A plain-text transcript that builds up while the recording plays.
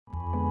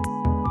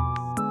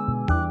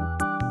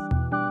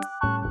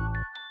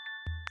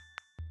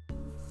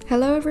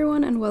Hello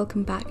everyone and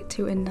welcome back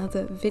to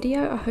another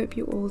video. I hope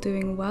you're all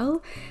doing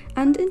well,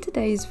 and in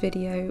today's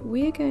video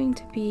we are going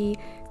to be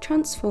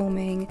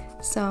transforming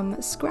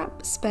some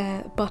scrap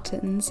spare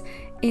buttons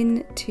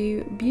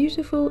into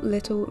beautiful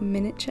little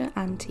miniature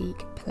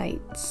antique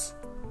plates.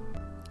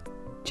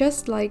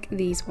 Just like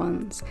these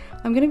ones.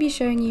 I'm going to be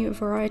showing you a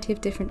variety of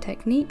different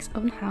techniques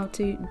on how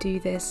to do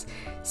this,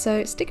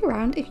 so stick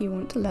around if you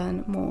want to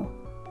learn more.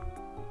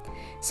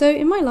 So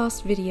in my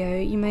last video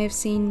you may have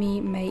seen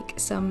me make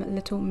some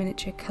little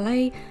miniature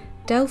clay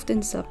delft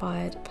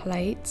inspired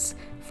plates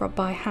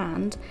by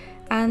hand,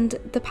 and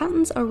the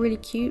patterns are really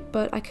cute,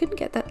 but I couldn't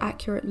get that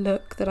accurate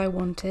look that I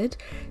wanted,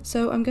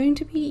 so I'm going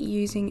to be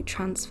using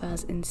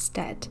transfers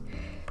instead.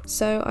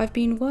 So I've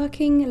been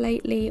working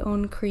lately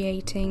on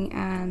creating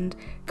and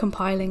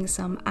compiling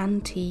some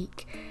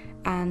antique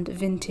and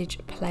vintage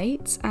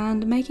plates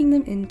and making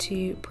them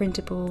into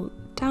printable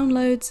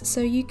downloads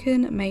so you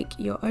can make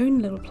your own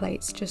little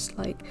plates just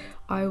like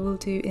I will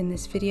do in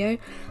this video.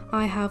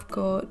 I have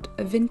got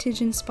vintage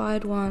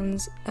inspired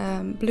ones,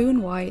 blue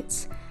and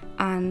whites,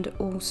 and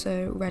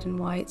also red and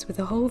whites with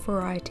a whole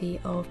variety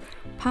of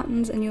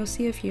patterns, and you'll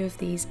see a few of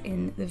these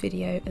in the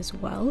video as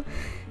well.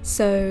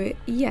 So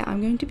yeah,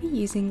 I'm going to be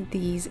using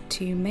these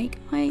to make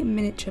my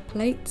miniature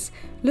plates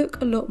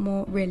look a lot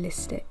more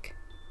realistic.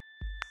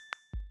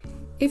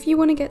 If you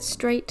want to get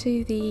straight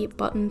to the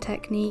button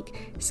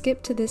technique,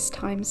 skip to this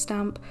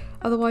timestamp,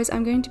 otherwise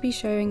I'm going to be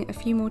showing a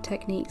few more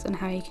techniques on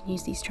how you can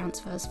use these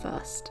transfers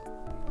first.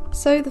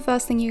 So the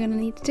first thing you're going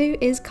to need to do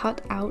is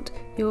cut out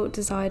your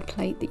desired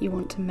plate that you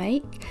want to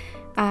make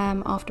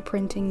after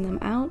printing them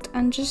out,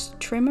 and just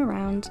trim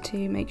around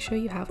to make sure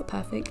you have a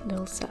perfect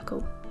little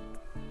circle.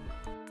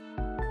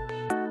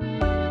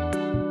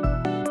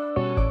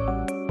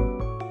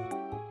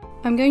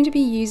 I'm going to be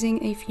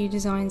using a few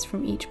designs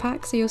from each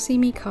pack, so you'll see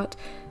me cut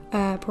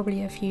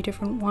probably a few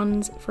different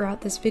ones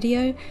throughout this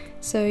video,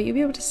 so you'll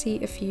be able to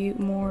see a few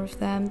more of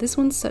them. This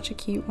one's such a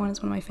cute one,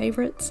 it's one of my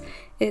favourites.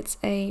 It's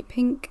a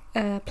pink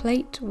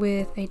plate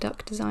with a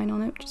duck design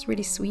on it, which is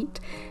really sweet,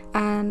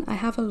 and I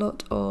have a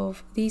lot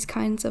of these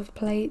kinds of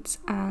plates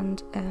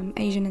and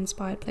Asian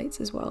inspired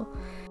plates as well.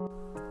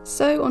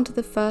 So onto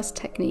the first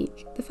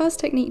technique. The first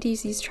technique to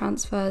use these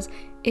transfers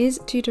is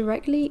to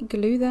directly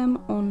glue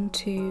them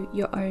onto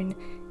your own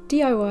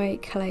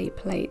DIY clay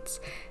plates.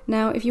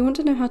 Now if you want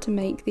to know how to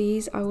make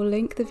these, I will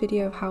link the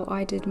video of how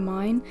I did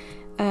mine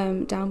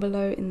down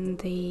below in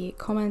the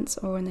comments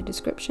or in the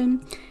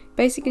description.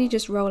 Basically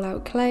just roll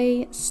out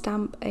clay,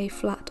 stamp a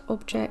flat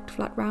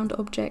round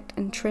object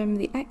and trim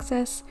the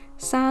excess,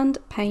 sand,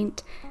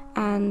 paint,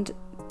 and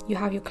you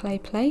have your clay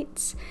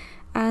plates.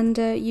 And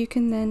you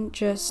can then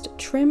just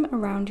trim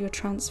around your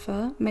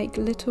transfer, make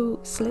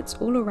little slits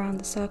all around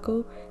the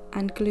circle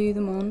and glue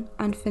them on,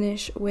 and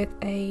finish with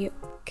a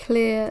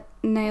clear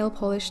nail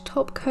polish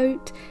top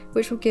coat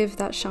which will give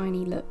that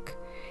shiny look.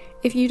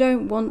 If you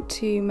don't want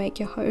to make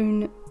your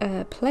own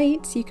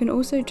plates, you can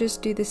also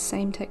just do this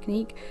same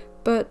technique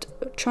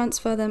but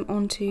transfer them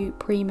onto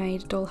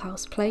pre-made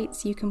Dollhouse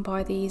plates. You can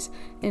buy these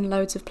in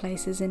loads of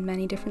places in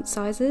many different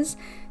sizes,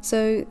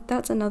 so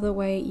that's another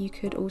way you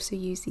could also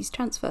use these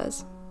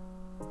transfers.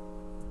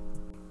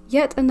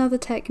 Yet another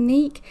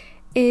technique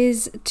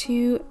is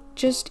to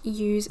just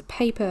use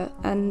paper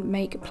and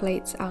make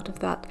plates out of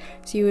that.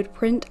 So you would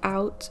print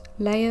out,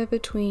 layer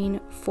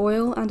between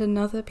foil and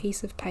another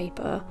piece of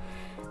paper,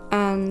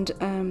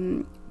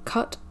 and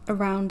cut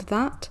around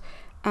that,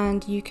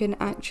 and you can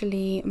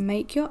actually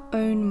make your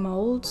own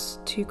molds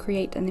to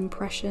create an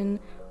impression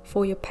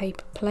for your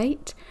paper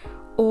plate,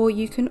 or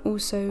you can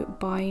also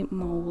buy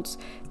molds.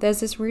 There's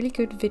this really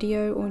good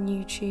video on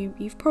YouTube,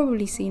 you've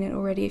probably seen it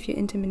already if you're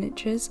into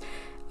miniatures,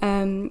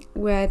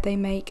 where they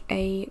make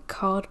a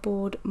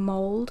cardboard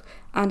mold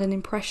and an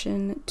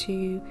impression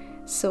to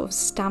sort of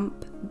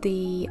stamp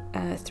the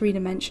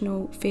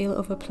three-dimensional feel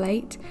of a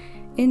plate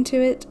into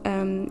it.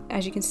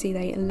 As you can see,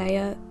 they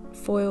layer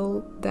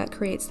foil that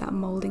creates that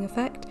molding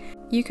effect.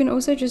 You can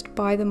also just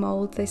buy the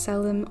mold, they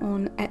sell them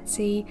on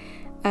Etsy.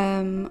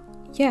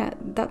 Yeah,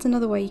 that's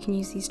another way you can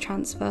use these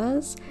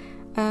transfers.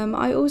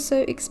 I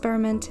also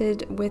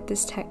experimented with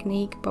this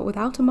technique but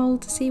without a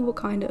mold to see what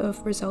kind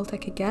of result I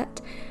could get.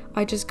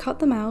 I just cut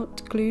them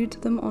out, glued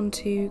them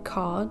onto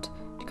card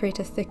to create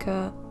a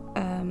thicker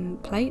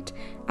plate,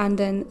 and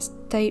then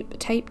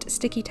taped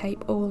sticky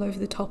tape all over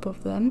the top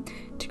of them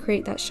to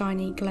create that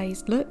shiny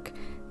glazed look.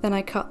 Then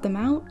I cut them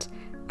out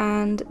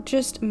and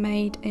just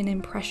made an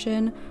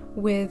impression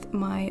with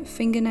my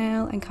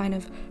fingernail and kind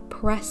of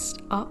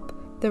pressed up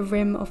the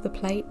rim of the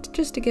plate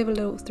just to give a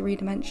little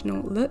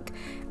three-dimensional look,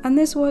 and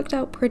this worked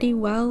out pretty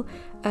well.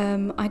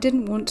 I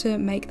didn't want to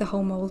make the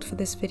whole mold for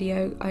this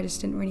video, I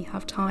just didn't really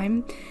have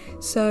time.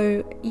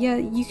 So yeah,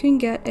 you can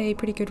get a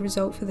pretty good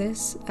result for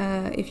this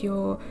if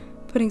you're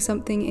putting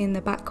something in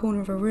the back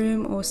corner of a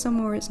room or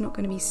somewhere it's not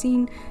going to be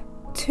seen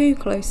too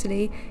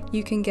closely.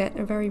 You can get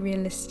a very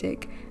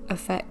realistic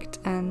effect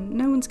and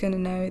no one's going to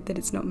know that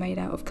it's not made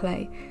out of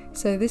clay.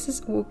 So this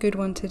is a good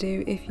one to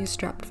do if you're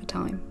strapped for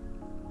time.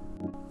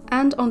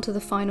 And onto the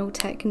final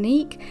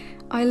technique.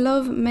 I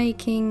love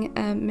making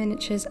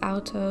miniatures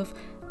out of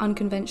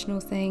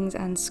unconventional things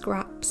and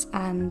scraps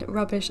and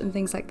rubbish and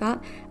things like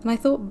that, and I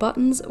thought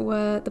buttons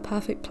were the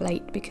perfect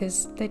plate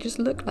because they just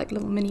look like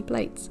little mini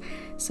plates.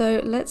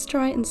 So let's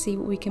try and see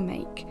what we can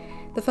make.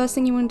 The first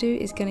thing you want to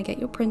do is going to get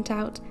your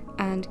printout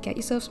and get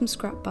yourself some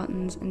scrap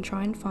buttons and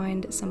try and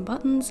find some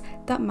buttons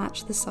that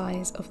match the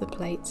size of the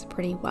plates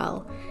pretty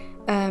well.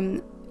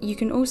 You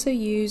can also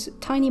use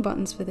tiny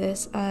buttons for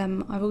this.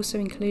 I've also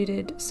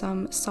included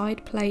some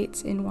side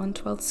plates in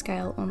 1/12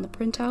 scale on the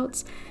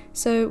printouts,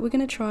 so we're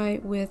going to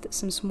try with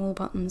some small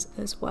buttons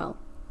as well.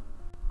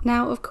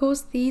 Now, of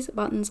course, these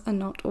buttons are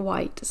not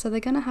white, so they're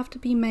going to have to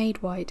be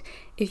made white.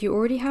 If you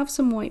already have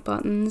some white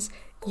buttons,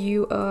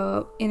 you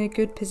are in a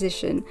good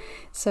position,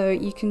 so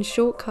you can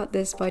shortcut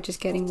this by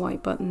just getting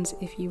white buttons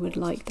if you would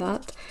like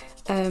that.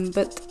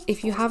 But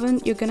if you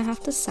haven't, you're going to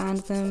have to sand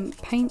them,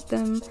 paint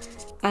them,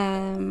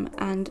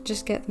 and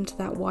just get them to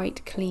that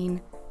white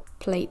clean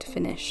plate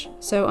finish.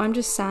 So I'm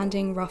just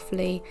sanding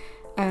roughly.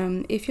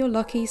 If you're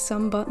lucky,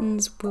 some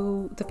buttons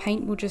the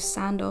paint will just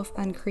sand off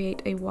and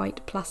create a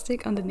white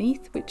plastic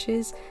underneath, which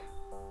is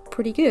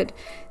pretty good.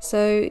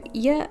 So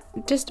yeah,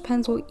 it just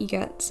depends what you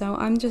get. So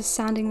I'm just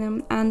sanding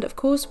them, and of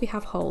course we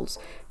have holes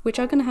which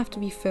are going to have to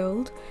be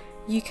filled.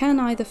 You can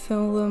either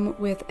fill them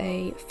with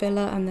a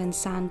filler and then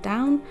sand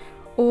down,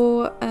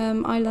 or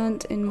I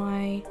learnt in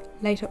my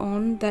later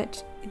on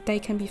that they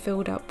can be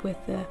filled up with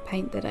the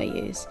paint that I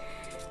use.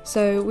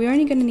 So we're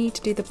only going to need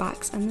to do the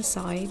backs and the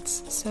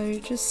sides, so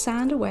just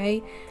sand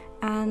away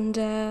and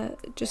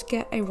just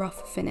get a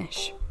rough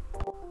finish.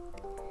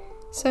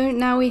 So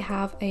now we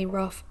have a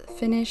rough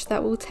finish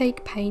that will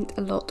take paint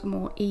a lot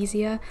more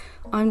easier.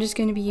 I'm just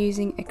going to be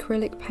using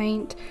acrylic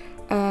paint,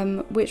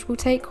 which will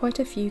take quite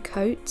a few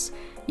coats.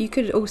 You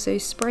could also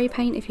spray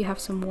paint if you have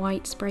some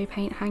white spray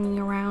paint hanging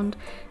around,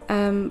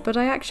 but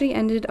I actually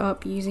ended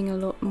up using a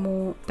lot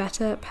more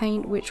better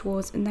paint, which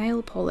was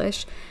nail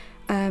polish.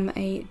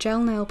 A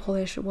gel nail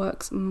polish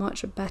works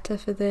much better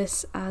for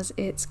this as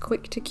it's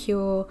quick to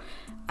cure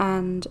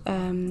and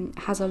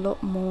has a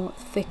lot more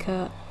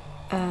thicker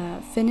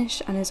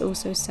finish and is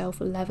also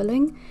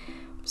self-leveling.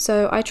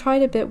 So I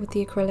tried a bit with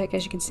the acrylic,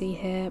 as you can see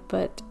here,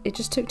 but it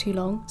just took too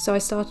long. So I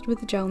started with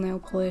the gel nail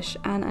polish,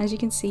 and as you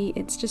can see,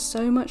 it's just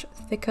so much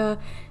thicker.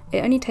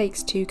 It only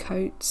takes 2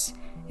 coats.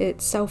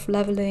 It's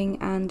self-leveling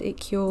and it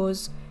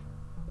cures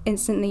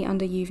instantly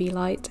under UV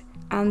light.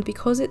 And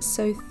because it's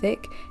so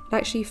thick, it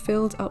actually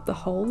fills up the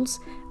holes,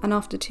 and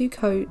after 2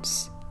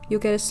 coats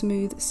you'll get a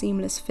smooth,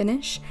 seamless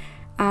finish,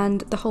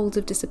 and the holes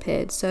have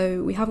disappeared.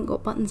 So we haven't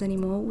got buttons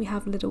anymore, we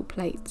have little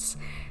plates.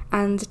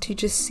 And to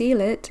just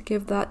seal it, to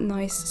give that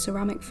nice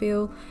ceramic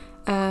feel,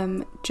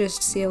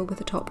 just seal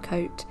with a top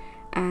coat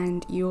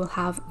and you will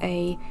have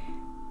a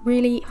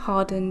really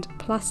hardened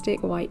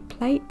plastic white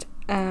plate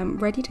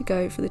ready to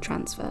go for the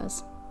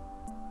transfers.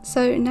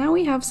 So now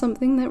we have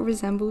something that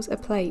resembles a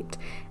plate,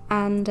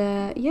 and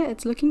yeah,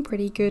 it's looking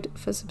pretty good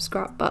for some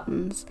scrap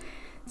buttons.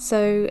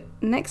 So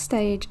next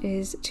stage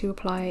is to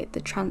apply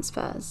the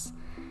transfers.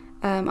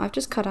 I've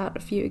just cut out a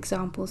few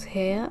examples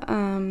here.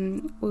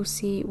 We'll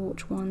see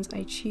which ones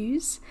I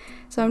choose.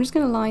 So I'm just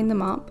going to line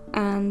them up,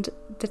 and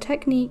the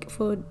technique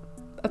for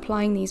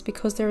applying these,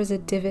 because there is a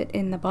divot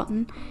in the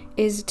button,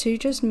 is to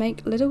just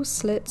make little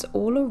slits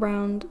all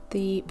around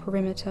the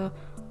perimeter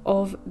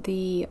of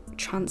the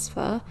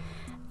transfer,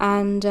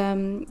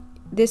 and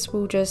this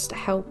will just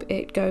help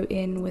it go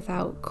in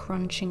without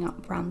crunching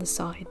up around the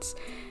sides.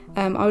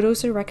 I would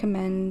also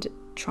recommend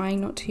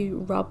trying not to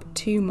rub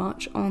too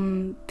much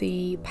on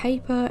the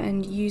paper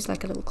and use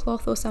like a little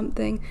cloth or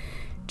something,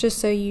 just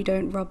so you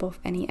don't rub off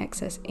any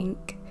excess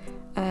ink.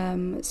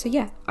 So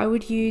yeah, I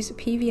would use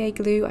PVA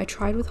glue. I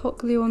tried with hot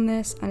glue on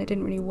this and it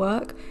didn't really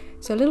work,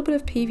 so a little bit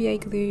of PVA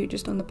glue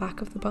just on the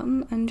back of the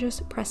button and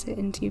just press it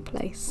into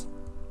place.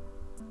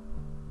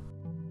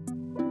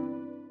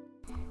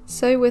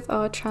 So with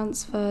our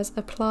transfers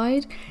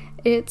applied,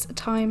 it's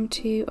time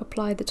to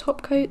apply the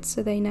top coat,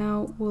 so they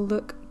now will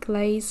look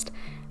glazed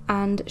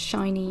and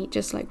shiny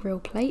just like real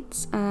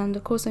plates. And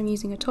of course I'm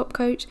using a top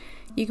coat.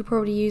 You could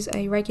probably use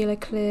a regular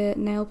clear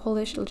nail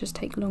polish, it'll just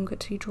take longer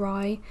to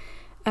dry.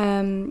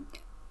 And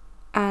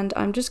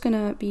I'm just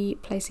gonna be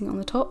placing it on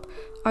the top.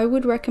 I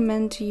would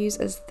recommend to use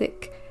as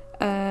thick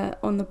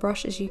on the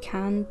brush as you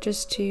can,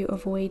 just to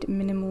avoid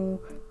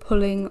minimal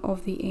pulling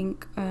of the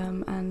ink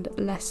and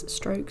less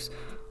strokes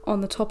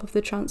on the top of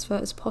the transfer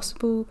as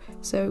possible,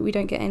 so we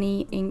don't get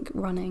any ink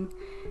running.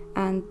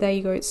 And there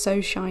you go, it's so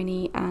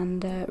shiny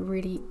and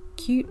really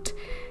cute.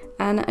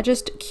 And I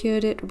just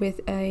cured it with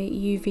a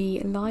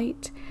UV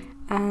light,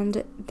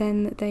 and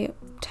then they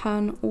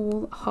turn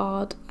all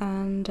hard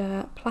and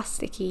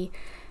plasticky.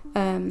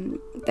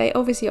 They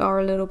obviously are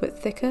a little bit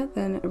thicker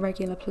than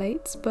regular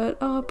plates, but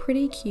are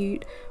pretty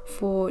cute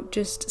for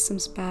just some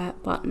spare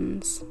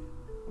buttons.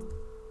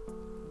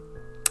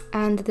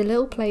 And the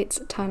little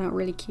plates turn out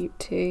really cute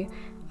too.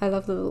 I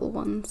love the little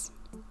ones.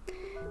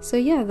 So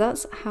yeah,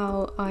 that's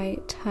how I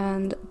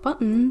turned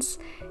buttons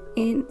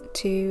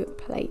into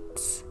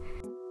plates.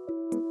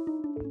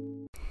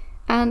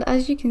 And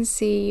as you can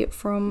see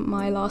from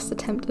my last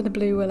attempt at a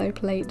blue willow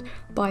plate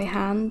by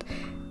hand,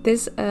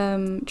 this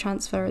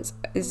transfer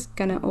is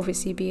gonna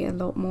obviously be a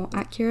lot more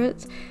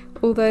accurate.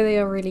 Although they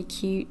are really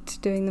cute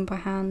doing them by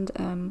hand,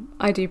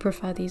 I do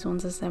prefer these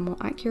ones as they're more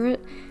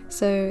accurate.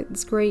 So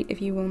it's great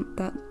if you want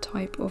that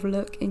type of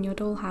look in your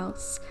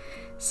dollhouse.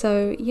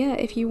 So yeah,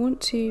 if you want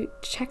to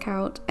check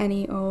out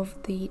any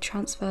of the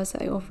transfers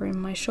that I offer in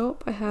my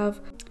shop, I have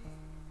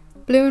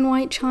blue and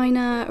white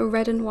china, a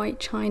red and white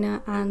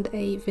china, and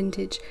a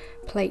vintage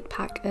plate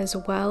pack as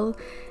well.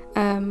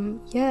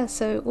 Yeah,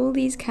 so all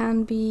these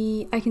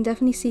I can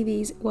definitely see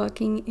these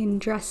working in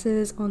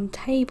dresses, on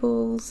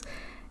tables,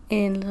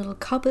 in little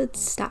cupboards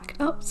stacked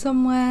up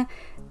somewhere.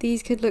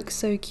 These could look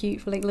so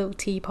cute for like little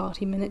tea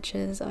party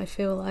miniatures, I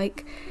feel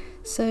like.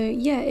 So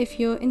yeah, if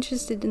you're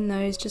interested in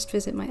those, just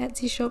visit my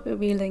Etsy shop, it'll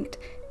be linked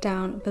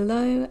down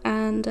below.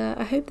 And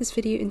I hope this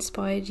video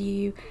inspired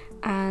you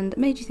and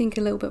made you think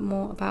a little bit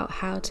more about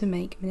how to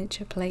make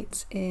miniature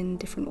plates in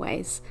different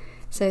ways.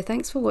 So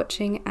thanks for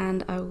watching,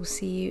 and I will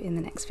see you in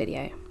the next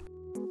video.